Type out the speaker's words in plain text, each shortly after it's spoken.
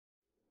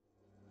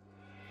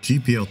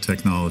GPL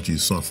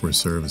Technologies Software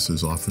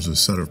Services offers a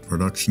set of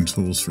production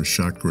tools for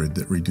ShotGrid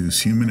that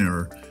reduce human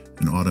error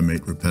and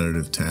automate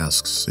repetitive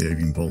tasks,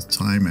 saving both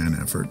time and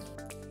effort.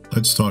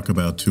 Let's talk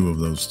about two of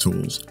those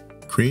tools.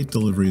 Create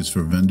deliveries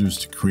for vendors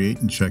to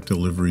create and check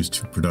deliveries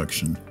to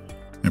production.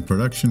 And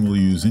production will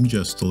use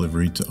Ingest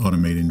Delivery to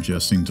automate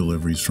ingesting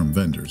deliveries from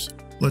vendors.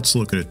 Let's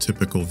look at a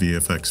typical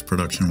VFX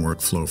production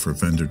workflow for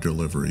vendor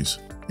deliveries.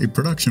 A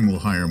production will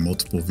hire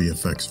multiple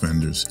VFX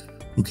vendors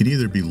who can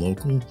either be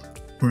local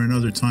or in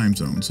other time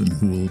zones and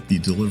who will be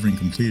delivering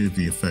completed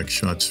VFX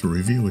shots for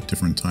review at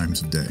different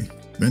times of day.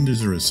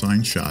 Vendors are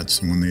assigned shots,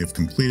 and when they have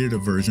completed a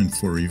version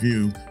for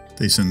review,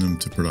 they send them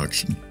to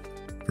production.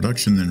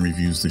 Production then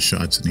reviews the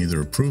shots and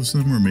either approves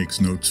them or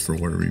makes notes for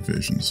order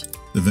revisions.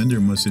 The vendor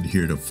must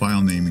adhere to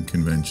file naming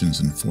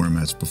conventions and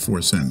formats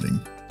before sending,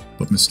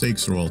 but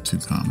mistakes are all too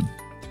common.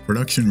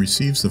 Production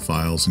receives the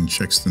files and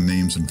checks the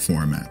names and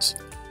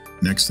formats.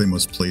 Next, they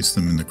must place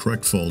them in the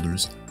correct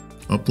folders,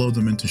 upload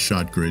them into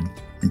ShotGrid,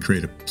 and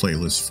create a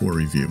playlist for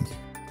review.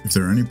 If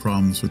there are any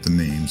problems with the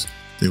names,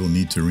 they will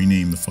need to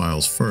rename the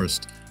files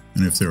first,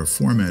 and if there are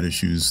format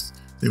issues,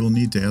 they will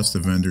need to ask the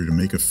vendor to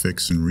make a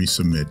fix and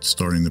resubmit,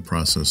 starting the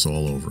process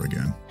all over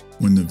again.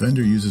 When the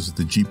vendor uses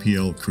the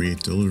GPL Create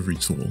Delivery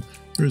tool,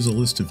 there is a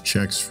list of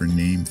checks for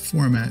name,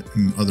 format,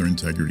 and other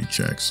integrity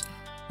checks.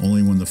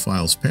 Only when the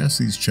files pass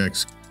these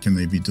checks can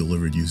they be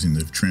delivered using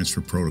the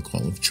transfer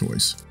protocol of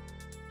choice.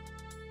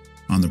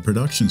 On the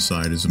production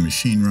side is a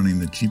machine running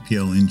the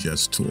GPL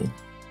Ingest tool,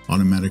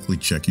 automatically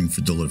checking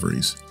for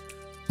deliveries.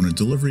 When a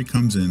delivery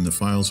comes in, the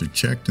files are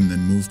checked and then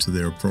moved to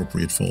their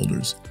appropriate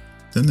folders.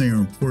 Then they are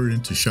imported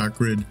into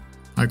ShotGrid,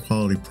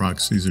 high-quality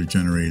proxies are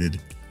generated,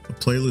 a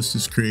playlist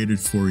is created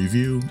for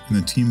review, and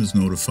the team is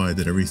notified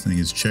that everything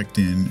is checked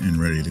in and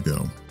ready to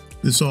go.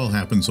 This all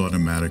happens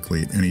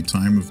automatically at any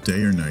time of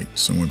day or night,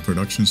 so when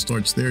production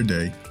starts their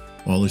day,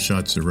 all the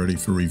shots are ready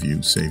for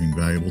review, saving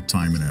valuable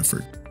time and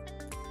effort.